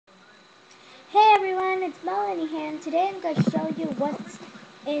everyone, it's Melanie here, and today I'm going to show you what's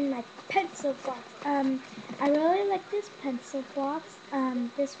in my pencil box. I really like this pencil box.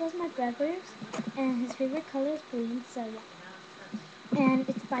 This was my brother's, and his favorite color is green, so yeah. And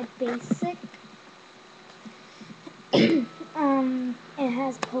it's by Basic. It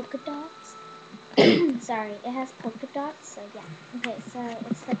has polka dots. Sorry, it has polka dots, so yeah. Okay, so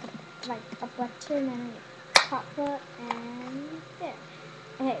it's like a button and a pop-up, and there.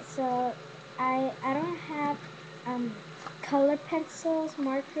 Okay, so I don't have um color pencils,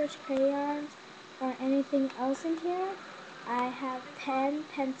 markers, crayons, or anything else in here. I have pen,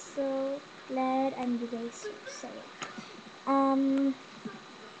 pencil, lead, and eraser. So yeah.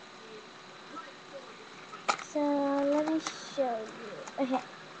 So let me show you. Okay,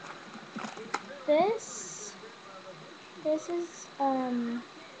 this this is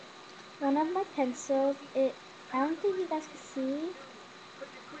one of my pencils. I don't think you guys can see,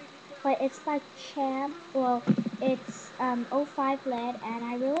 but it's by Champ. Well, it's '05 lead, and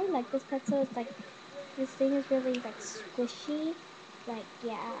I really like this pencil. It's like this thing is really like squishy, like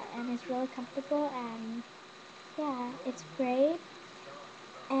yeah, and it's really comfortable, and yeah, it's great.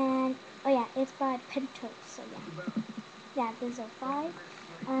 And oh yeah, it's by Pentel. So yeah, this is '05.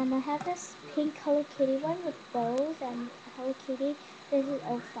 I have this pink Hello Kitty one with bows and Hello Kitty. This is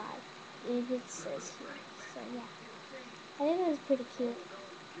 '05. It says here. So yeah, I think it was pretty cute.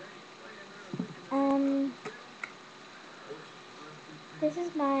 Um, this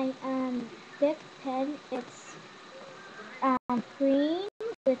is my Bic pen. It's green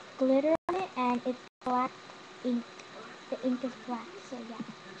with glitter on it, and it's black ink. The ink is black, so yeah.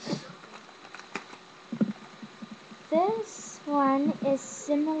 This one is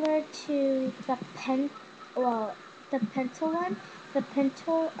similar to the well, the pencil one. The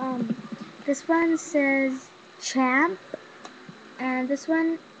pencil, this one says Champ, and this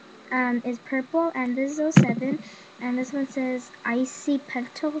one is purple, and this is '07, and this one says Icy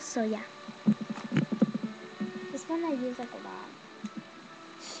Pentel, so yeah. This one I use like a lot.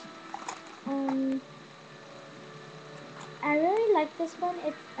 Um, I really like this one.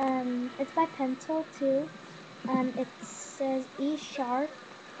 It's by Pentel too. It says E sharp.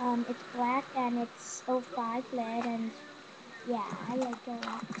 It's black and it's '05 lead, and yeah, I like it a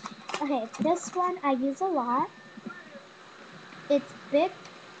lot. Okay, this one I use a lot. It's Bic.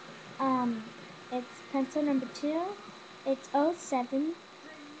 Um, it's pencil number 2. It's '07,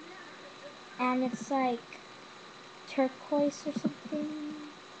 and it's like turquoise or something.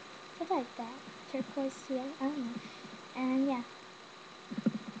 I like that turquoise. Yeah, I don't know. And yeah.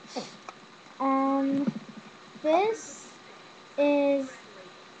 Um, this is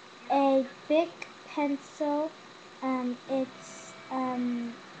a Bic pencil. It's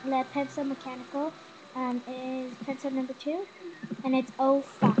lead pencil mechanical. It is pencil number 2, and it's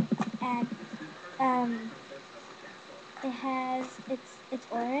 '05. And um, it's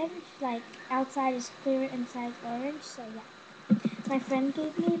orange. Like outside is clear, inside is orange. So yeah, my friend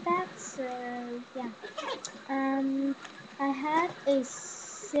gave me that. So yeah. Um, I have a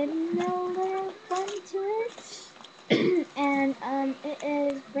similar one to it, and it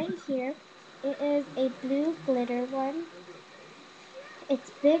is right here. It is a blue glitter one.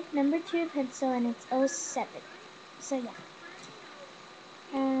 It's Bic number 2 pencil, and it's '07. So yeah.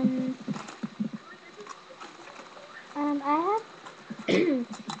 Um, I have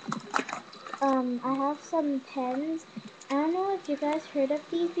I have some pens. I don't know if you guys heard of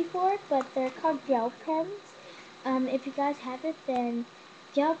these before, but they're called gel pens. If you guys haven't, then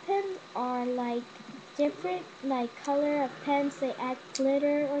gel pens are like different like color of pens. They add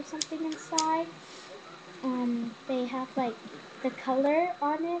glitter or something inside. They have like the color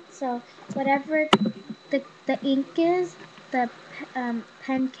on it. So whatever the ink is, the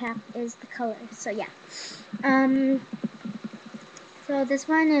pen cap is the color. So yeah. Um, so this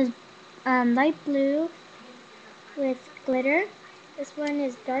one is light blue with glitter. This one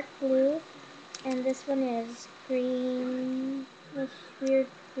is dark blue, and this one is greenish, weird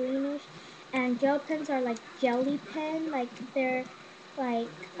greenish. And gel pens are like jelly pen, like they're like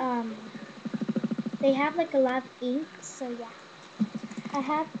they have like a lot of ink. So yeah, I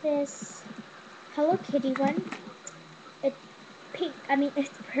have this Hello Kitty one. It's pink. I mean,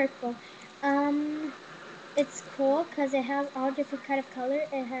 it's purple. Um, it's cool because it has all different kind of color.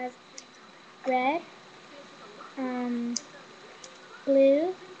 It has red, um,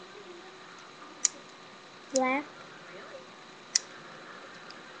 blue, black,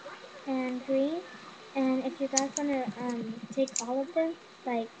 and green. And if you guys want to take all of them,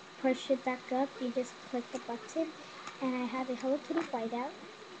 like push it back up, you just click the button. And I have a Hello Kitty whiteout,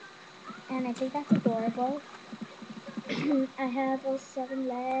 and I think that's adorable. I have '07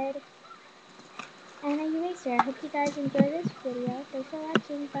 lead, and a eraser. I hope you guys enjoy this video. Thanks for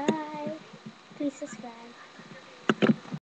watching. Bye. Please subscribe.